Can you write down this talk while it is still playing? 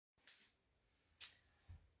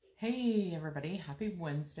Hey everybody, happy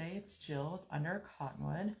Wednesday. It's Jill with Under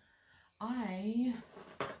Cottonwood. I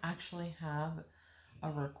actually have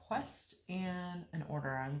a request and an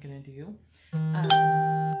order I'm going to do.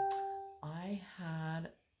 I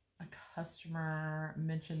had a customer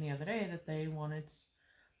mention the other day that they wanted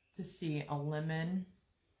to see a lemon,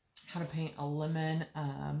 how to paint a lemon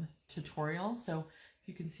tutorial. So if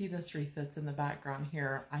you can see this wreath that's in the background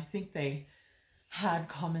here, I think they had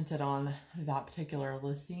commented on that particular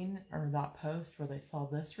listing or that post where they saw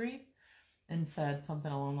this wreath and said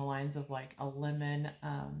something along the lines of like a lemon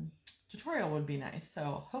tutorial would be nice.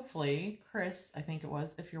 So hopefully, Chris, I think it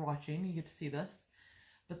was, if you're watching, you get to see this.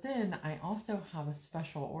 But then I also have a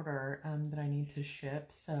special order that I need to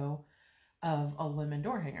ship, so of a lemon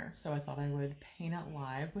door hanger. So I thought I would paint it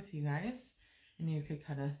live with you guys and you could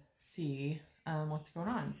kind of see what's going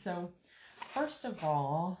on. So first of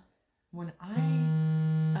all, when I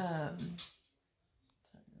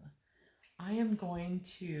am going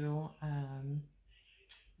to,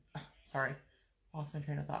 sorry, lost my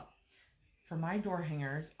train of thought. For my door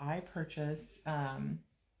hangers, I purchased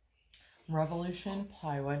Revolution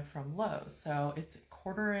plywood from Lowe's. So it's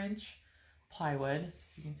 1/4 inch plywood. So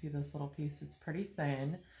you can see this little piece, it's pretty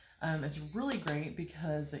thin. It's really great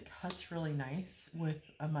because it cuts really nice with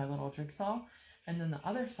my little jigsaw. And then the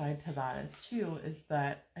other side to that is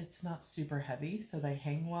that it's not super heavy, so they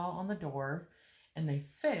hang well on the door and they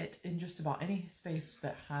fit in just about any space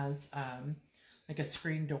that has like a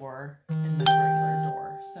screen door and then a regular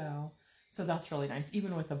door. So that's really nice,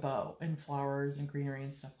 even with a bow and flowers and greenery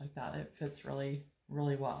and stuff like that. It fits really,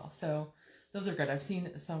 really well. So those are good. I've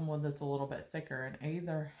seen someone that's a little bit thicker and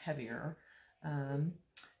they're heavier.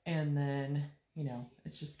 And then, you know,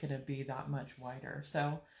 it's just going to be that much wider.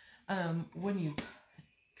 So when you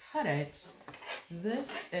cut it, this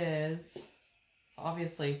is, so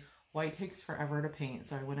obviously white takes forever to paint.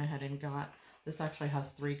 So I went ahead and got, this actually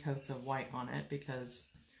has 3 coats of white on it because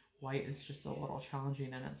white is just a little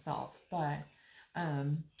challenging in itself. But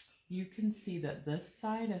you can see that this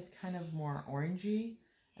side is kind of more orangey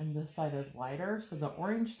and this side is lighter. So the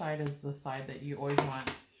orange side is the side that you always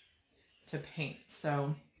want to paint.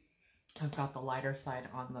 So I've got the lighter side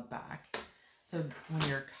on the back. So when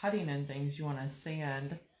you're cutting and things, you want to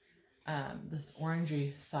sand this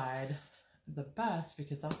orangey side the best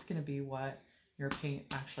because that's going to be what your paint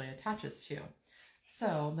actually attaches to.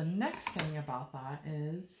 So the next thing about that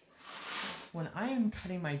is when I am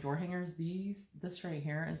cutting my door hangers, this right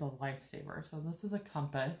here is a lifesaver. So this is a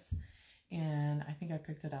compass and I think I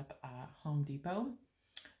picked it up at Home Depot.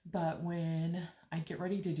 But when I get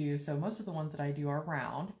ready to do, so most of the ones that I do are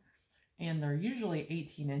round, and they're usually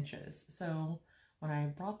 18 inches. So when I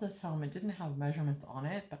brought this home, it didn't have measurements on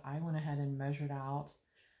it, but I went ahead and measured out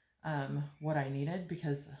what I needed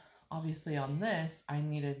because obviously on this, I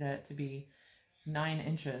needed it to be 9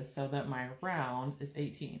 inches so that my round is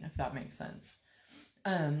 18, if that makes sense.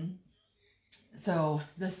 So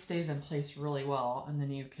this stays in place really well, and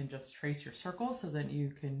then you can just trace your circle so that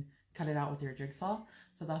you can cut it out with your jigsaw.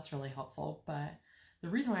 So that's really helpful. But the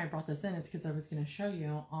reason why I brought this in is because I was going to show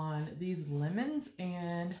you on these lemons,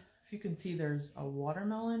 and if you can see there's a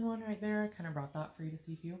watermelon one right there. I kind of brought that for you to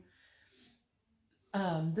see too.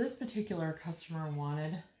 This particular customer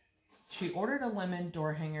she ordered a lemon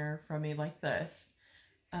door hanger from me like this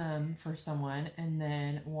for someone, and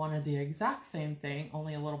then wanted the exact same thing,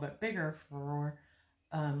 only a little bit bigger for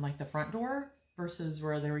like the front door versus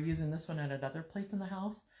where they were using this one at another place in the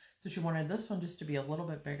house. So she wanted this one just to be a little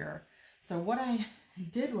bit bigger. So what I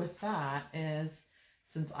did with that is,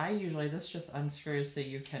 since this just unscrews so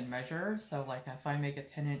you can measure. So like if I make a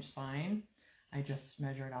 10-inch sign, I just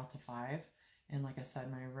measure it out to 5. And like I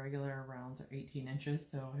said, my regular rounds are 18 inches.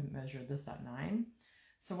 So I measured this at 9.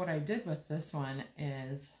 So what I did with this one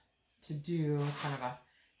is to do kind of a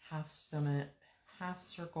half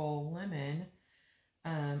circle lemon.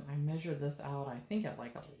 I measured this out, I think at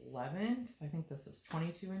like 11, because I think this is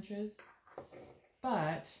 22 inches.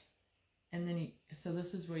 And then so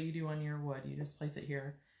this is what you do on your wood. You just place it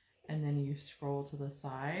here, and then you scroll to the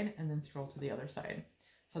side, and then scroll to the other side.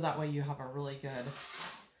 So that way you have a really good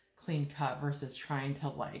clean cut versus trying to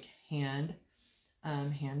like hand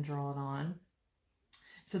draw it on.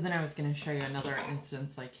 So then I was going to show you another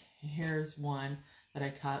instance. Like here's one that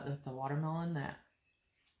I cut that's a watermelon that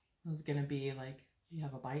was going to be like, you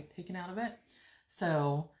have a bite taken out of it.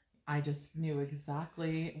 So I just knew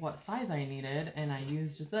exactly what size I needed, and I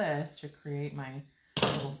used this to create my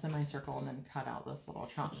little semicircle and then cut out this little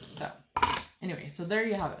chunk. So anyway, so there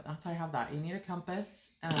you have it. That's how I have that. You need a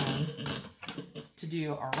compass to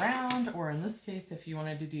do a round, or in this case, if you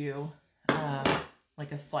wanted to do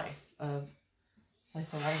like a slice of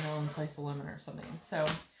slice of watermelon, slice of lemon or something. So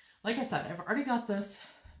like I said, I've already got this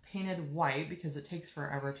painted white because it takes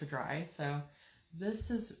forever to dry. So this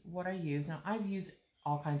is what I use. Now I've used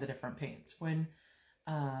all kinds of different paints. When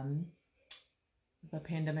the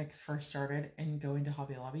pandemic first started and going to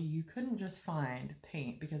Hobby Lobby, you couldn't just find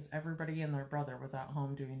paint because everybody and their brother was at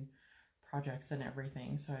home doing projects and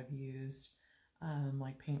everything. So I've used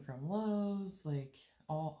like paint from Lowe's, like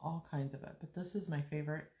all kinds of it. But this is my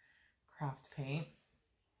favorite craft paint.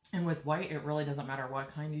 And with white, it really doesn't matter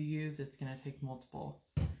what kind you use. It's going to take multiple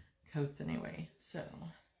coats anyway. So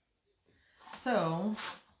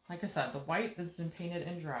like I said, the white has been painted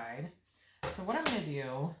and dried. So what I'm going to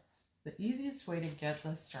do, the easiest way to get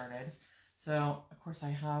this started, so of course I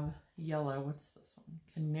have yellow. What's this one?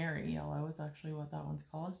 Canary yellow is actually what that one's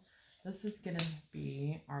called. This is going to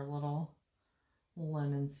be our little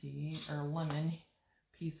lemon seed or lemon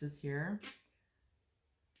pieces here.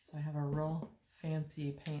 So I have a real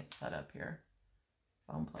fancy paint set up here,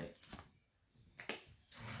 foam plate.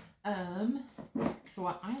 So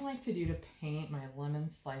what I like to do to paint my lemon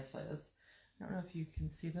slices, I don't know if you can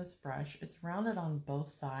see this brush, it's rounded on both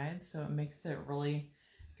sides, so it makes it really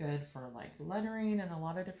good for like lettering and a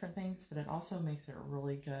lot of different things, but it also makes it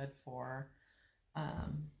really good for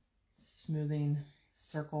smoothing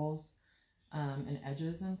circles and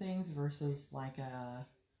edges and things versus like a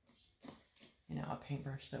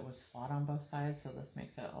paintbrush that was flat on both sides. So this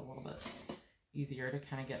makes it a little bit easier to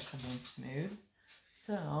kind of get something smooth.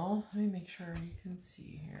 So let me make sure you can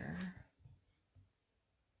see here.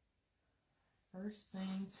 First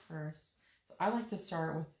things first. So I like to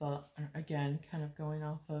start with the, again, kind of going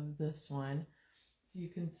off of this one. So you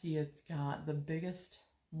can see it's got the biggest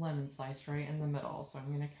lemon slice right in the middle. So I'm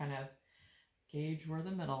going to kind of gauge where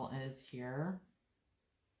the middle is here.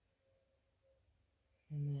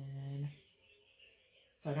 And then,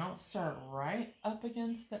 so I don't start right up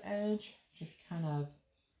against the edge, just kind of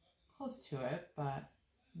close to it, but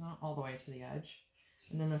not all the way to the edge.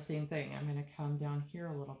 And then the same thing, I'm going to come down here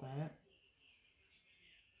a little bit.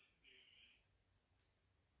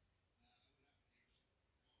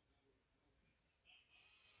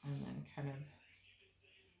 And then kind of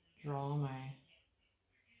draw my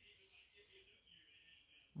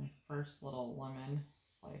first little lemon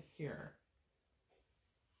slice here.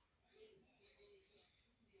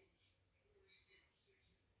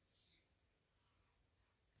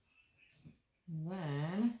 And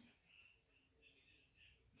then,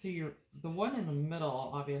 so the one in the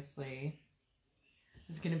middle, obviously,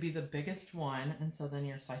 is going to be the biggest one, and so then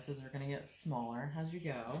your slices are going to get smaller as you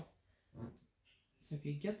go. So if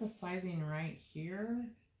you get the sizing right here,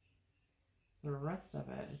 the rest of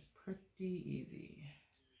it is pretty easy.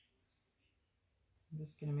 I'm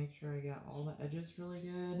just going to make sure I got all the edges really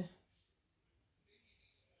good.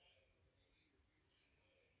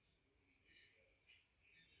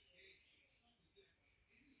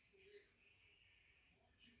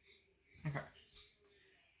 Okay.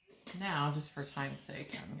 Now, just for time's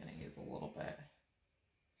sake, I'm going to use a little bit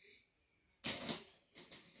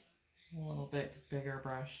bigger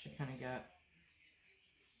brush to kind of get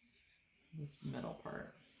this middle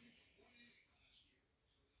part.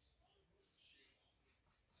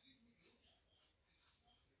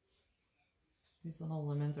 These little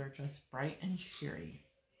lemons are just bright and cheery.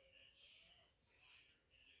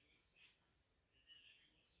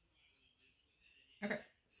 Okay,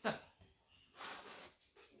 so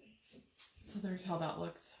there's how that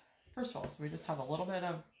looks. First of all, so we just have a little bit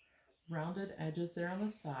of rounded edges there on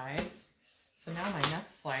the sides. So now my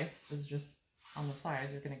next slice is just on the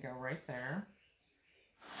sides. You're going to go right there.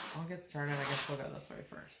 I'll get started. I guess we'll go this way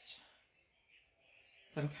first.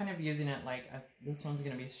 So I'm kind of using it like this one's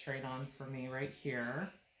going to be straight on for me right here.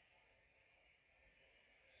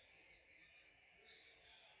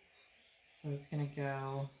 So it's going to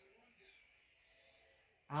go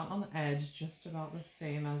out on the edge just about the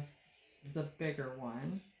same as the bigger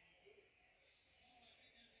one.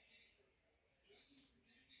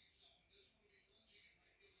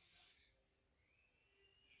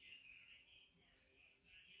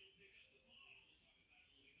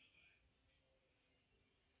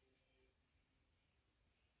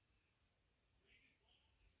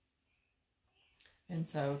 And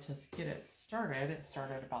so to get it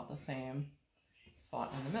started about the same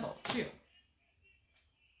spot in the middle too.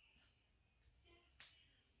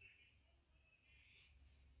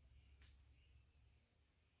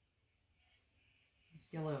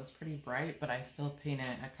 This yellow is pretty bright, but I still paint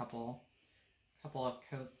it a couple of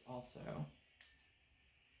coats also.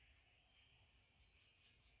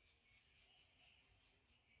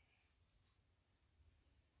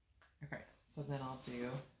 Okay, so then I'll do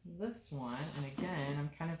this one, and again, I'm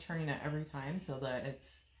kind of turning it every time so that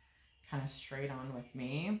it's kind of straight on with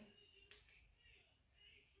me.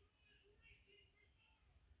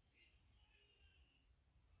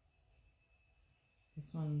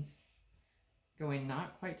 This one's going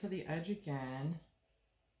not quite to the edge again.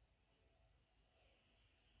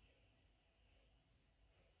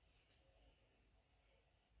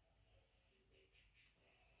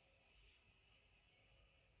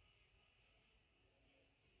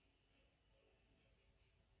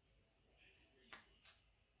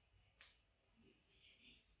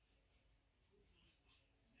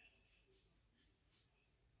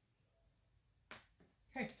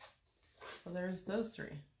 Okay, so there's those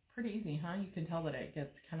three. Pretty easy, huh? You can tell that it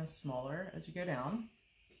gets kind of smaller as you go down.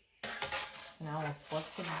 So now we'll flip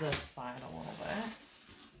to this side a little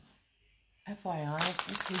bit. FYI,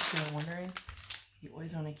 in case you're wondering, you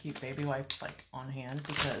always want to keep baby wipes like on hand,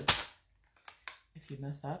 because if you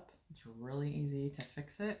mess up, it's really easy to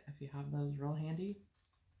fix it if you have those real handy.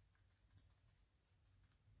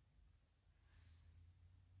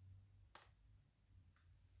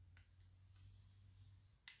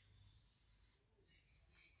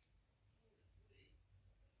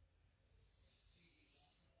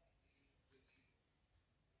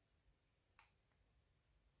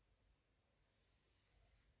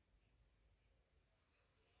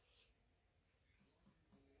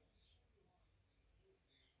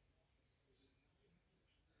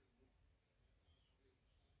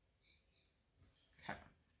 Okay.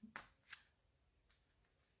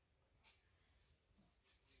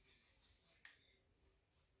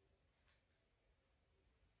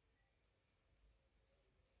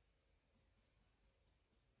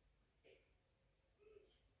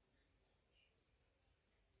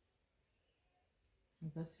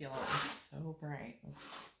 This yellow is so bright.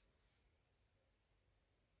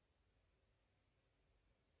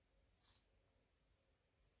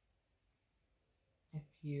 If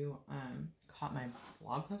you caught my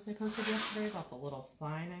blog post I posted yesterday about the little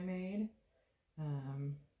sign I made,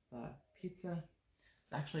 the pizza,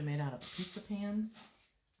 it's actually made out of a pizza pan.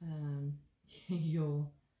 So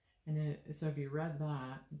if you read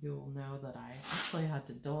that, you'll know that I actually had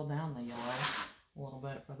to dull down the yellow a little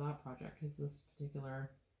bit for that project, because this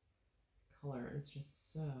particular color is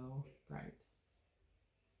just so bright.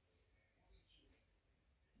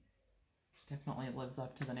 Definitely lives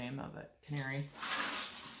up to the name of it, Canary.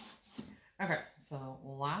 Okay, so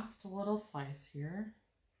last little slice here.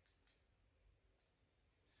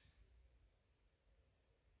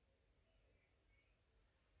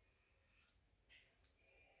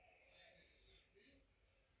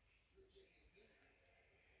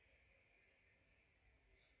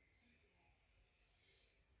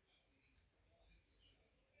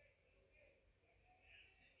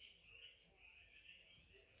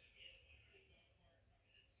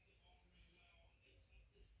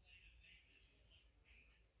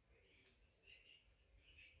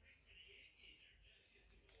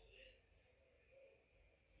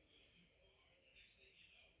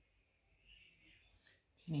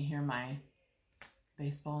 Can you hear my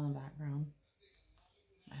baseball in the background?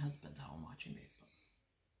 My husband's home watching baseball.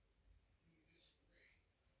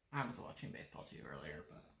 I was watching baseball too earlier,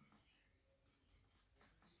 but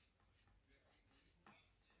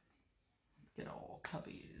good old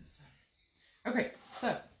Cubbies. Okay,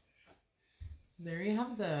 so there you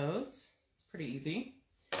have those. It's pretty easy.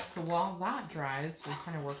 So while that dries, we'll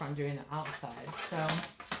kind of work on doing the outside. So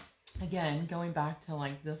again, going back to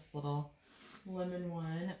like this little lemon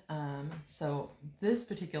one. So this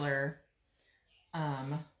particular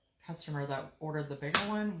customer that ordered the bigger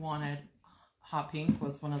one wanted hot pink,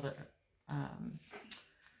 was one of the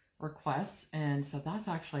requests, and so that's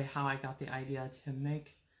actually how I got the idea to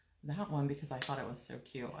make that one, because I thought it was so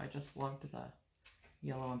cute. I just loved the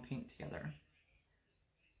yellow and pink together.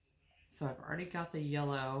 So I've already got the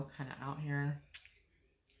yellow kind of out here.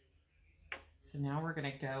 So now we're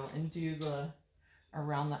going to go and do the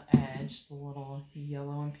around the edge, the little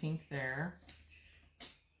yellow and pink there.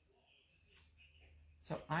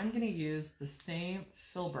 So I'm going to use the same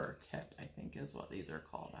Filbert tip, I think is what these are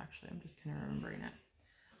called. Actually, I'm just kind of remembering it.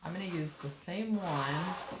 I'm going to use the same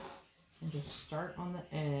one and just start on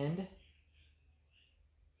the end.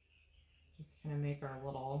 Just kind of make our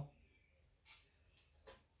little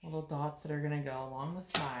dots that are going to go along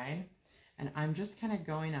the side. And I'm just kind of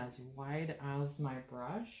going as wide as my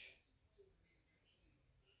brush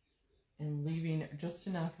and leaving just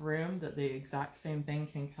enough room that the exact same thing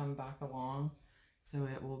can come back along. So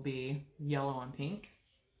it will be yellow and pink.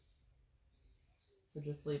 So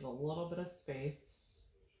just leave a little bit of space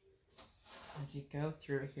as you go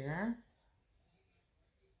through here.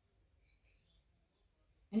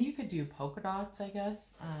 And you could do polka dots, I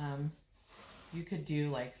guess. You could do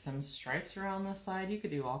like some stripes around the side. You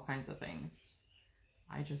could do all kinds of things.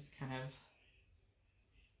 I just kind of,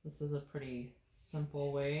 this is a pretty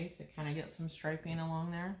simple way to kind of get some striping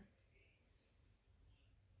along there.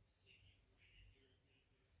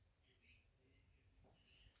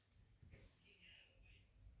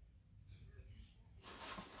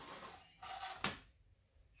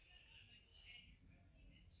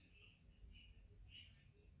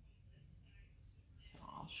 So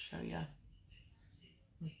I'll show you.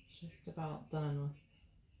 I'm just about done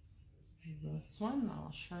with this one.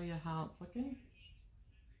 I'll show you how it's looking.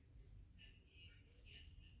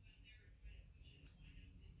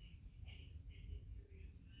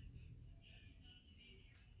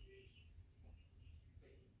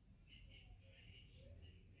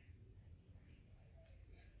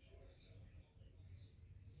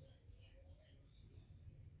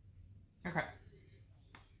 Okay,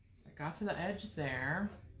 so I got to the edge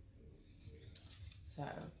there. So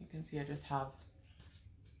you can see I just have,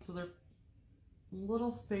 so there's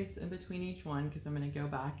little space in between each one because I'm going to go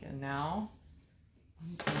back and now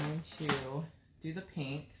I'm going to do the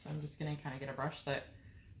pink. So I'm just going to kind of get a brush that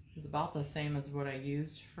is about the same as what I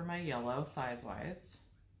used for my yellow size-wise.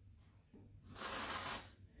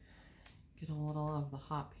 Get a little of the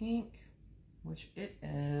hot pink, which it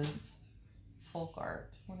is Folk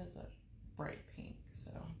Art. What is it? Bright pink. So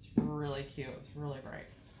it's really cute. It's really bright.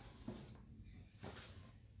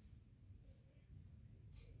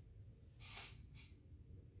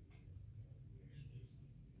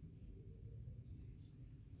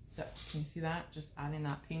 So can you see that? Just adding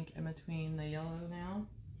that pink in between the yellow now.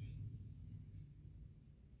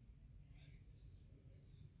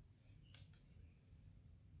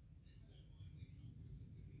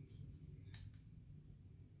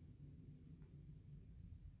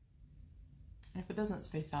 And if it doesn't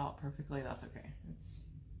space out perfectly, that's okay. It's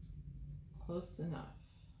close enough.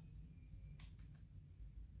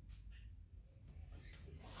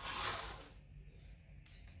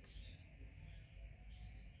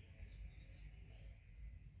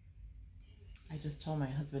 I just told my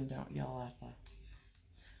husband, don't yell at the,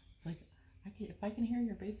 it's like, if I can hear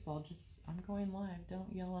your baseball, just, I'm going live. Don't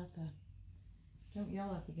yell at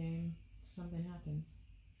the game if something happens.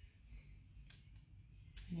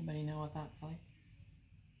 Anybody know what that's like?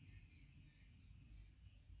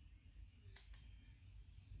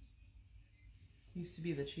 Used to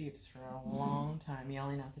be the Chiefs for a long time,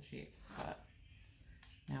 yelling at the Chiefs, but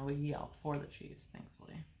now we yell for the Chiefs,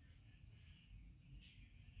 thankfully.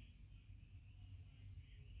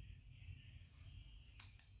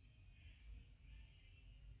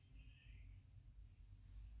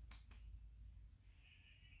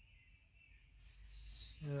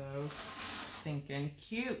 So stinking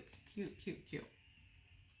cute, cute, cute, cute.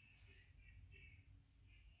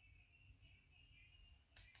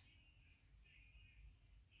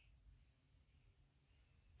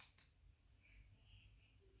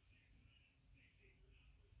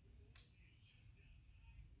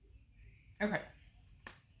 Okay,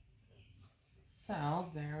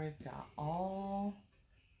 so there we've got all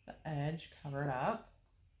the edge covered up.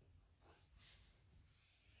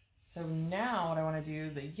 So now what I want to do,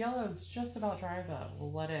 the yellow is just about dry, but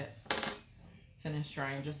we'll let it finish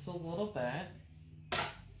drying just a little bit.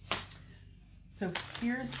 So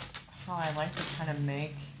here's how I like to kind of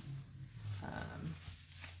make,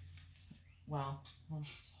 well, I'll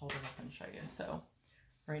just hold it up and show you. So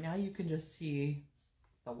right now you can just see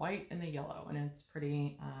the white and the yellow, and it's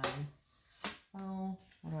pretty, oh,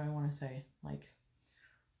 what do I want to say? Like,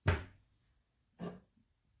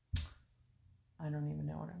 I don't even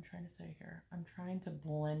know what I'm trying to say here. I'm trying to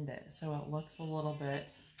blend it so it looks a little bit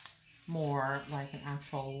more like an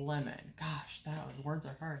actual lemon. Gosh, words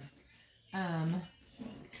are hard.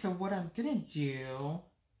 So what I'm gonna do,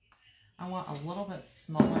 I want a little bit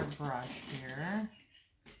smaller brush here.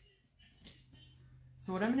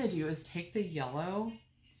 So what I'm gonna do is take the yellow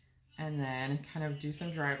and then kind of do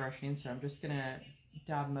some dry brushing. So I'm just gonna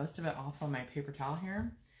dab most of it off on my paper towel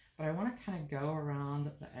here. But I want to kind of go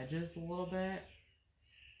around the edges a little bit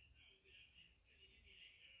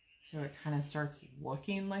so it kind of starts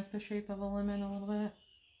looking like the shape of a lemon a little bit.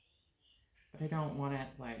 But I don't want it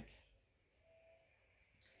like,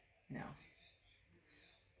 you know,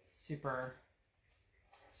 super,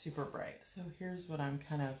 super bright. So here's what I'm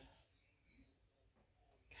kind of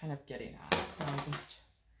getting at. So I'm just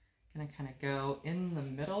gonna kind of go in the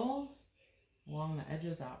middle, along the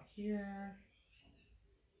edges out here.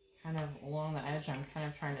 Kind of along the edge, I'm kind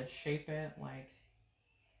of trying to shape it like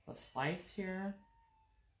the slice here.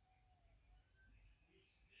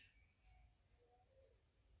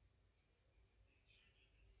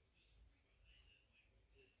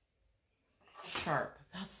 sharp.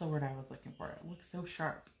 That's the word I was looking for. It looks so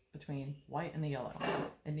sharp between white and the yellow.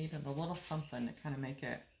 It needed a little something to kind of make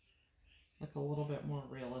it look a little bit more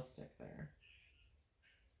realistic there.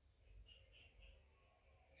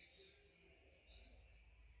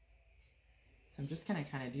 So I'm just going to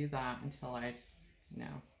kind of do that until I, you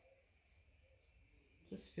know,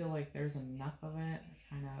 just feel like there's enough of it that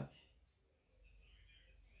kind of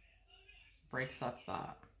breaks up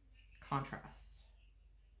that contrast.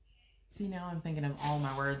 See, now I'm thinking of all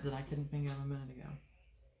my words that I couldn't think of a minute ago.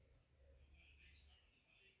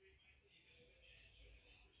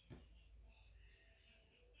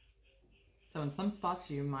 So in some spots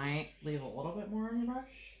you might leave a little bit more on your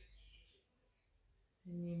brush.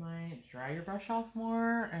 And you might dry your brush off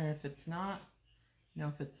more. And if it's not, you know,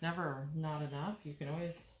 if it's never not enough, you can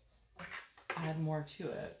always add more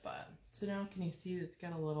to it. But so now can you see it's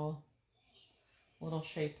got a little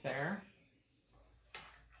shape there?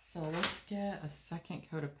 So let's get a second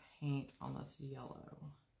coat of paint on this yellow.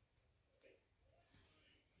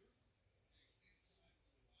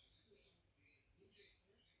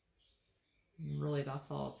 And really,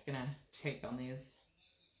 that's all it's gonna take on these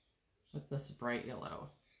with this bright yellow.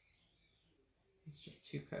 It's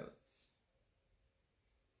just 2 coats.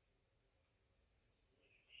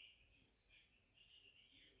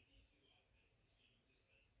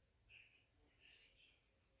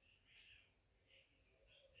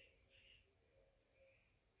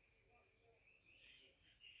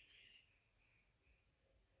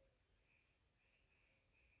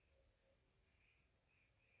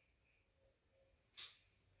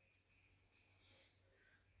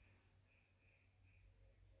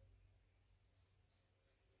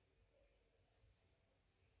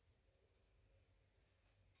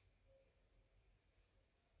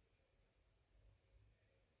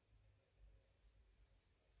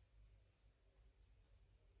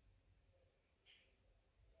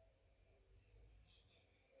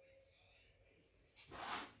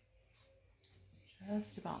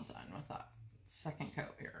 Just about done with that second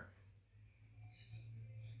coat here.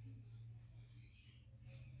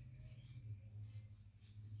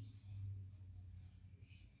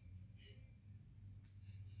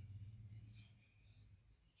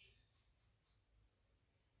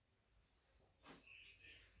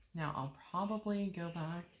 Now I'll probably go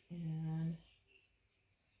back and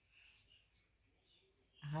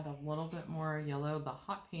add a little bit more yellow. The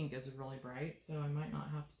hot pink is really bright, so I might not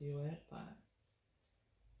have to do it, but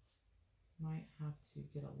might have to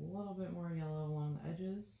get a little bit more yellow along the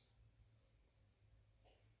edges.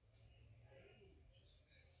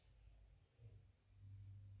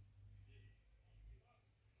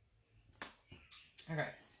 Okay,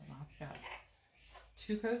 so that's got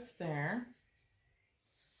 2 coats there.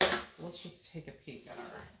 So let's just take a peek at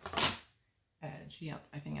our edge. Yep,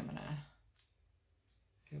 I think I'm gonna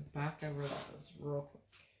go back over those real quick.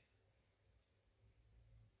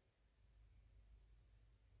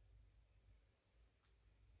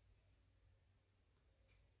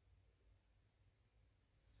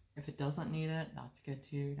 If it doesn't need it, that's good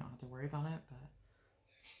too. You don't have to worry about it, but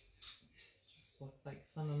it just looked like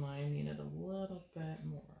some of mine needed a little bit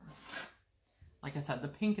more. Like I said, the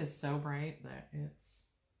pink is so bright that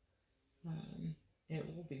it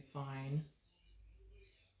will be fine.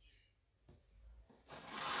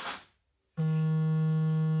 Oh,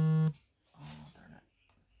 darn it.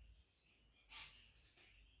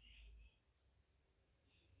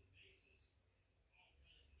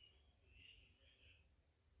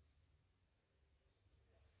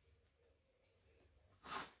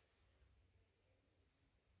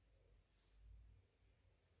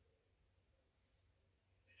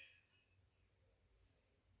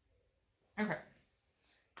 Okay,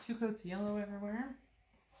 2 coats of yellow everywhere.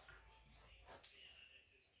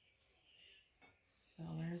 So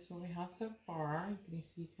there's what we have so far. You can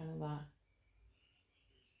see kind of that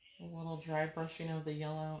little dry brushing of the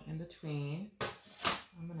yellow in between.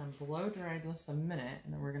 I'm gonna blow dry this a minute,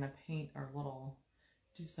 and then we're gonna paint our little,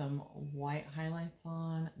 do some white highlights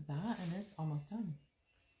on that, and it's almost done.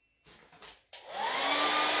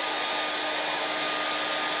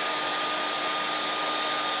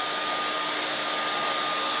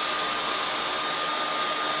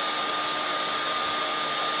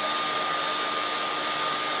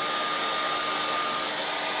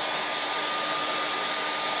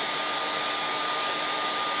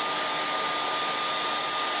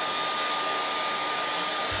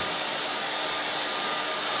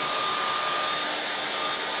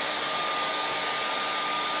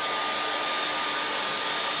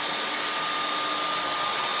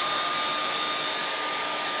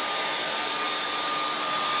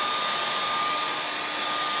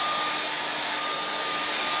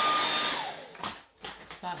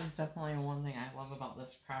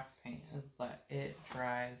 this craft paint is that it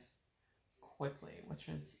dries quickly, which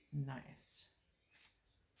is nice.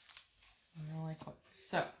 Really quick.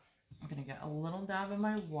 So I'm going to get a little dab of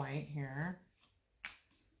my white here.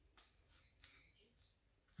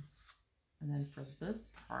 And then for this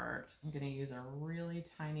part, I'm going to use a really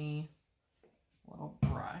tiny little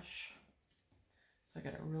brush. So I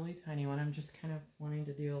got a really tiny one. I'm just kind of wanting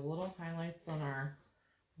to do a little highlights on our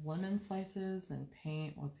lemon slices and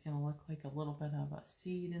paint what's going to look like a little bit of a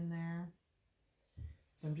seed in there.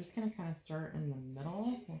 So I'm just going to kind of start in the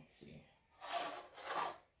middle. Let's see.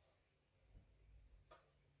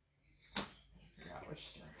 Figure out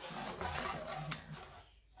which direction I want to go here.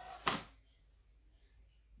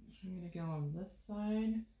 So I'm going to go on this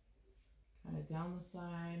side, kind of down the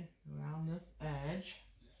side, around this edge.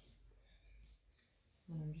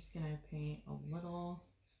 And I'm just going to paint a little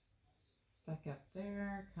speck up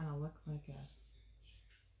there, kind of look like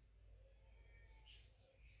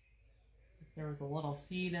if there was a little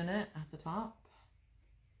seed in it at the top.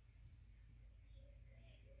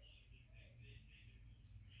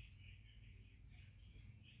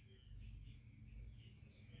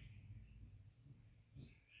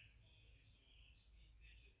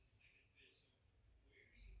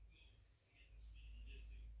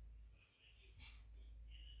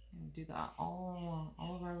 And do that all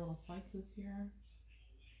of our little slices here.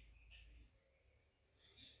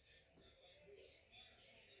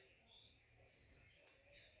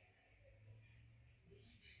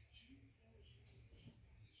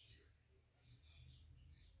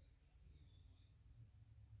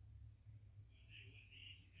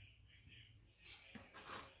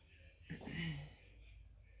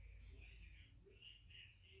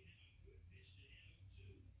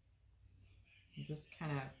 And just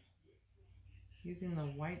kind of using the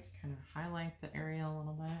white to kind of highlight the area a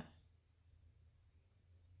little bit.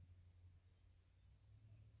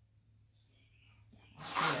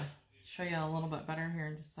 I'll show you a little bit better here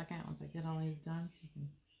in just a second once I get all these done, so you can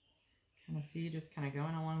kind of see just kind of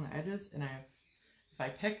going along the edges. And if I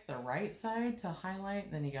pick the right side to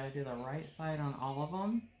highlight, then you got to do the right side on all of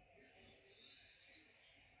them.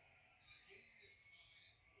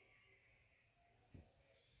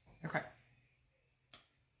 Okay.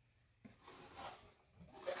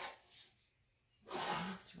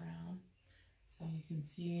 This round, so you can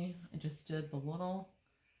see I just did the little,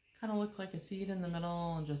 kind of look like a seed in the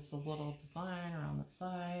middle, and just a little design around the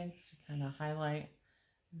sides to kind of highlight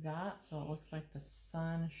that, so it looks like the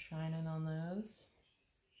sun shining on those.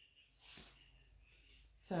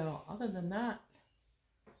 So other than that,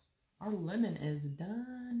 our lemon is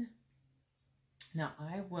done. Now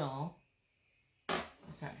I will,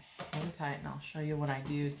 okay, hang tight and I'll show you what I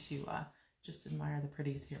do to just admire the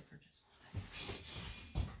pretties here for just 1 second.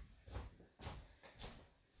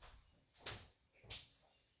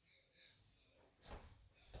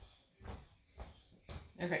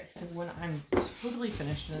 Okay, so when I'm totally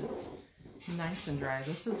finished and it's nice and dry,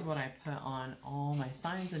 this is what I put on all my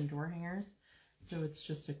signs and door hangers. So it's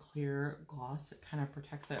just a clear gloss. It kind of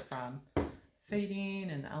protects it from fading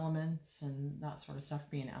and elements and that sort of stuff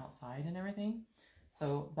being outside and everything.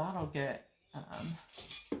 So that'll get,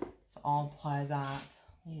 so I'll apply that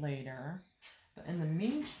later. But in the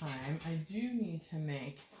meantime, I do need to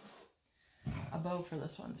make a bow for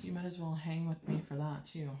this one. So you might as well hang with me for that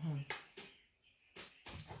too, huh?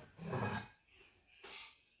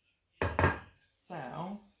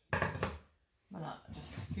 So I'm gonna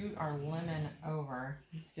just scoot our lemon over.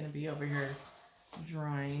 He's gonna be over here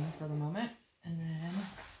drying for the moment. And then,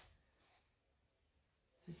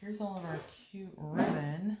 so here's all of our cute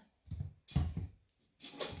ribbon.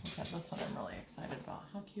 Look at this one, I'm really excited about.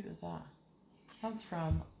 How cute is that? That's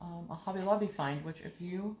from a Hobby Lobby find, which if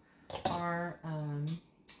you are,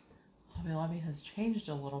 Hobby Lobby has changed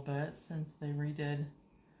a little bit since they redid,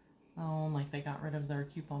 like they got rid of their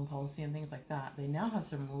coupon policy and things like that. They now have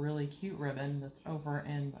some really cute ribbon that's over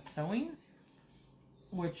in the sewing,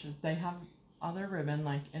 which they have other ribbon,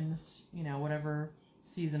 like in this, you know, whatever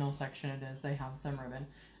seasonal section it is, they have some ribbon.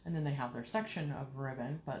 And then they have their section of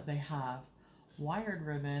ribbon, but they have wired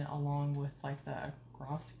ribbon along with like the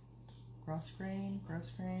gross grain,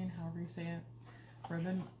 however you say it,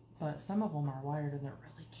 ribbon. But some of them are wired and they're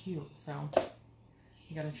really cute. So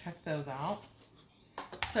you got to check those out.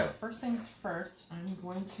 So first things first, I'm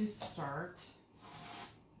going to start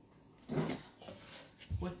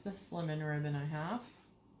with this lemon ribbon I have.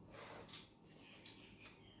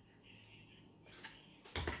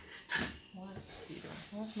 Let's see, do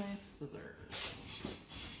I have my scissors?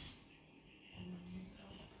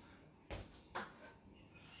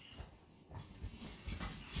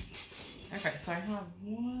 Okay, Okay, so I have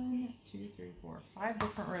 1, 2, 3, 4, 5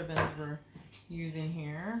 different ribbons we're using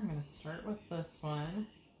here. I'm going to start with this one.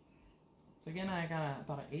 So again, I got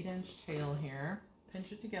about an 8-inch tail here.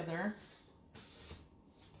 Pinch it together.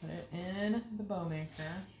 Put it in the bow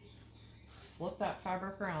maker. Flip that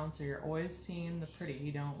fabric around so you're always seeing the pretty.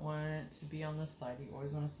 You don't want it to be on this side. You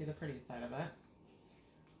always want to see the pretty side of it.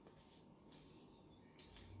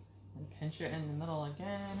 And pinch it in the middle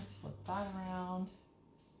again. Flip that around.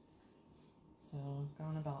 So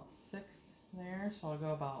going about 6 there. So I'll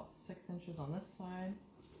go about 6 inches on this side.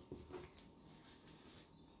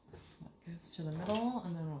 That goes to the middle,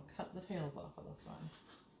 and then we'll cut the tails off of this one.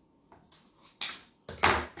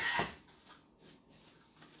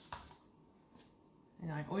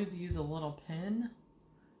 And I always use a little pin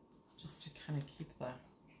just to kind of keep the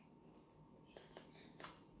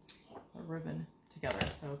ribbon together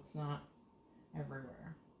so it's not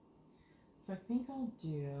everywhere. So I think I'll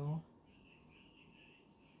do,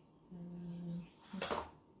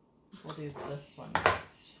 we'll do this one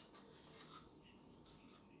next.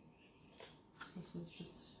 So this is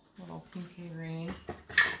just a little pinky green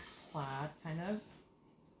plaid kind of.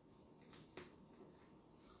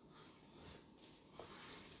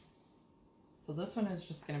 So this one is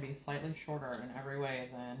just going to be slightly shorter in every way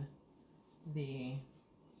than the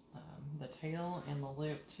tail and the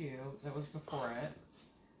loop too that was before it.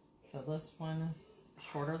 So this one is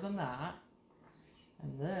shorter than that,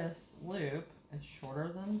 and this loop is shorter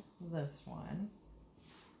than this one.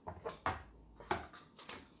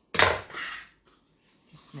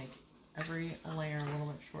 Just make every layer a little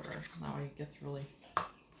bit shorter. That way it gets really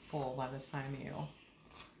full by the time you are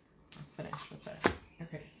finished with it.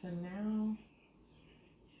 Okay, so now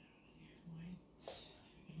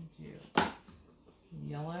do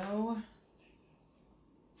yellow.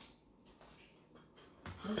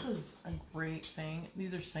 This is a great thing.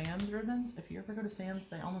 These are Sam's ribbons. If you ever go to Sam's,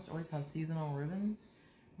 they almost always have seasonal ribbons.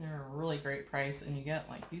 They're a really great price, and you get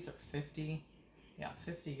like, these are 50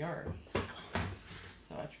 yards.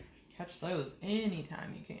 So I catch those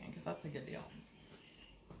anytime you can, because that's a good deal.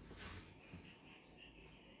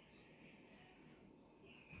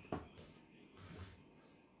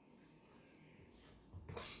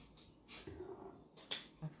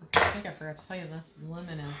 I think I forgot to tell you, this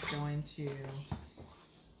lemon is going to,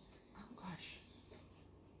 oh gosh,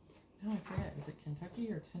 no, I forget, is it Kentucky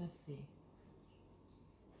or Tennessee?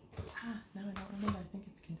 No, I don't remember. I think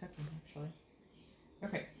it's Kentucky actually.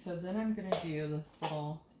 Okay, so then I'm gonna do this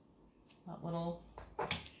that little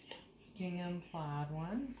gingham plaid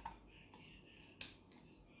one.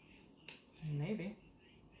 Maybe.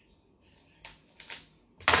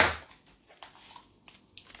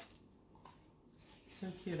 So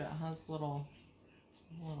cute. It has little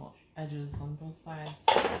edges on both sides.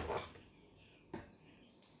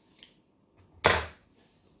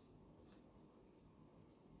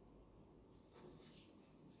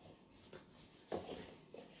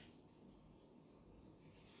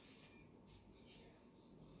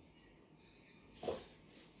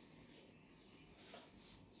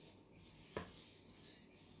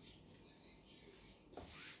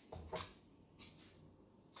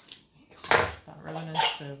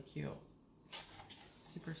 So cute.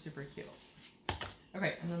 Super, super cute.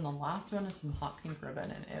 Okay, and then the last one is some hot pink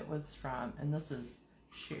ribbon, and it was from, and this is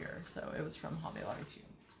sheer, so it was from Hobby Lobby too.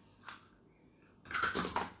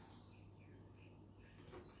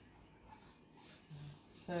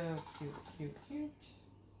 So cute, cute, cute.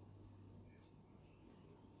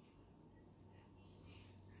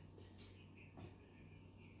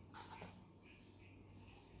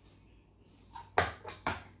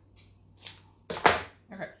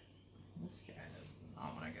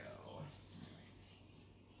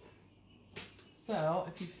 So,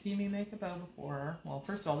 if you've seen me make a bow before, well,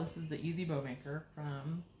 first of all, this is the Easy Bow Maker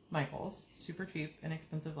from Michaels. Super cheap,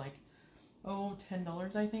 inexpensive, like,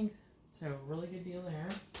 $10 I think. So, really good deal there.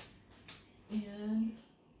 And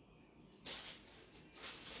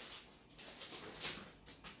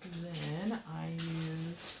then I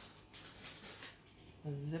use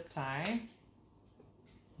a zip tie.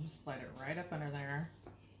 Just slide it right up under there.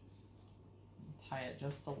 Tie it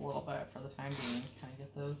just a little bit for the time being. Kind of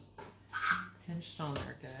get those pinched on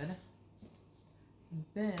there good. And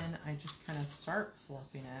then I just kind of start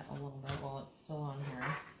fluffing it a little bit while it's still on here.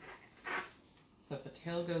 So if the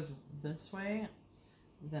tail goes this way,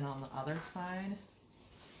 then on the other side,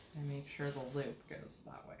 I make sure the loop goes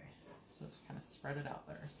that way. So it's kind of spread it out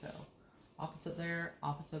there. So opposite there,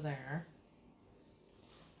 opposite there.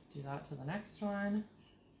 Do that to the next one.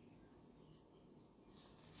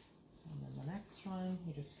 And then the next one,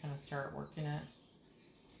 you just kind of start working it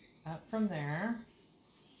up from there.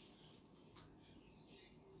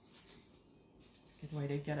 Good way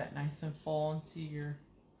to get it nice and full and see your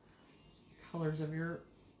colors of your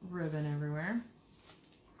ribbon everywhere.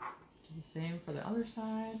 Do the same for the other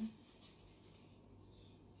side.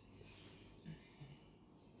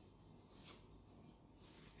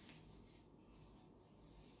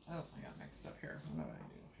 Oh, I got mixed up here. What do I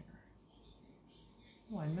do here?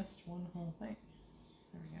 Oh, I missed one whole thing.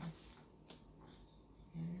 There we go.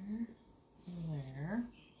 There and there.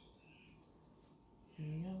 So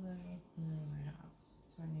yellow, and then I have.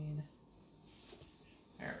 So I need,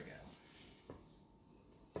 there we go.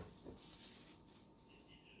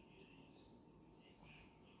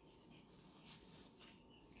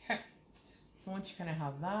 Okay. So once you kind of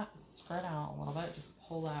have that spread out a little bit, just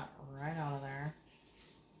pull that right out of there.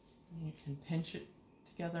 And you can pinch it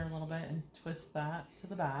together a little bit and twist that to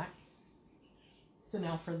the back. So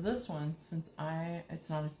now for this one, since it's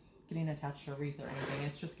not getting attached to a wreath or anything,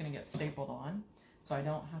 it's just going to get stapled on. So I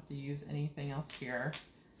don't have to use anything else here.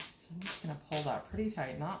 So I'm just going to pull that pretty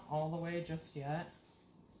tight, not all the way just yet.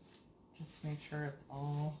 Just make sure it's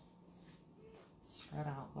all spread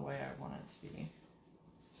out the way I want it to be.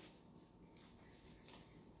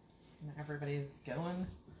 And everybody's going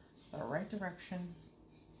the right direction.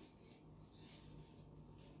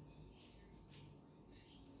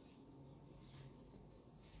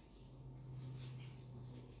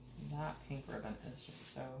 That pink ribbon is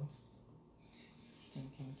just so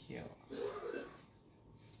stinking cute.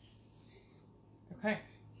 Okay,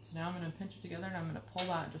 so now I'm going to pinch it together and I'm going to pull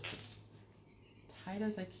that just as tight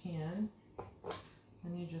as I can.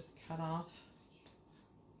 Then you just cut off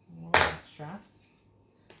a little extra.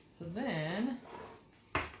 So then,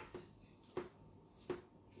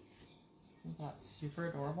 isn't that super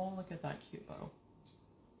adorable? Look at that cute bow.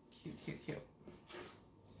 Cute, cute, cute.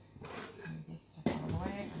 Move this stuff out of the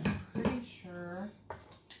way. I'm pretty sure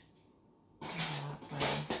that my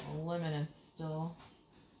lemon is still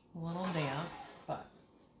a little damp, but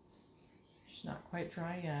she's not quite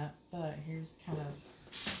dry yet. But here's kind of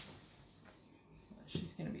what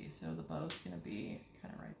she's going to be. So the bow's going to be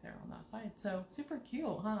kind of right there on that side. So super cute,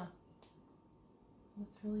 huh?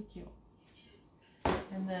 That's really cute.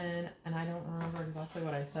 And then, and I don't remember exactly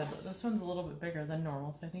what I said, but this one's a little bit bigger than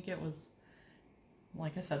normal. So I think it was,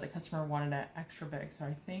 like I said, the customer wanted it extra big. So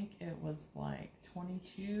I think it was like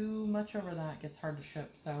 22, much over that gets hard to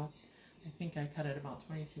ship. So I think I cut it about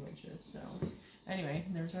 22 inches. So anyway,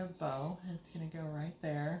 there's our bow. It's going to go right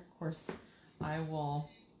there. Of course, I will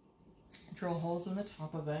drill holes in the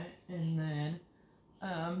top of it and then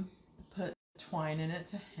put twine in it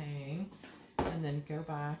to hang, and then go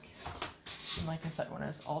back. And like I said, when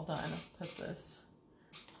it's all done, put this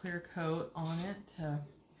clear coat on it to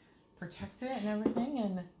protect it and everything,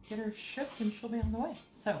 and get her shipped, and she'll be on the way.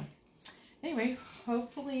 So anyway,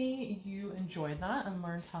 hopefully you enjoyed that and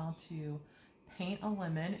learned how to paint a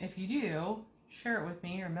lemon. If you do, share it with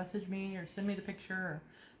me or message me or send me the picture or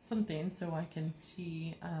something so I can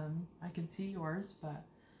see yours. But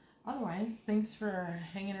otherwise, thanks for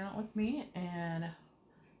hanging out with me and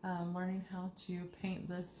learning how to paint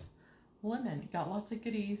this lemon. Got lots of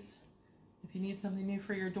goodies. If you need something new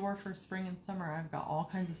for your door for spring and summer, I've got all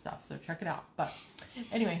kinds of stuff, so check it out. But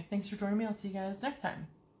anyway, thanks for joining me. I'll see you guys next time.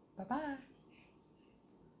 Bye-bye.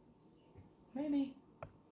 Maybe.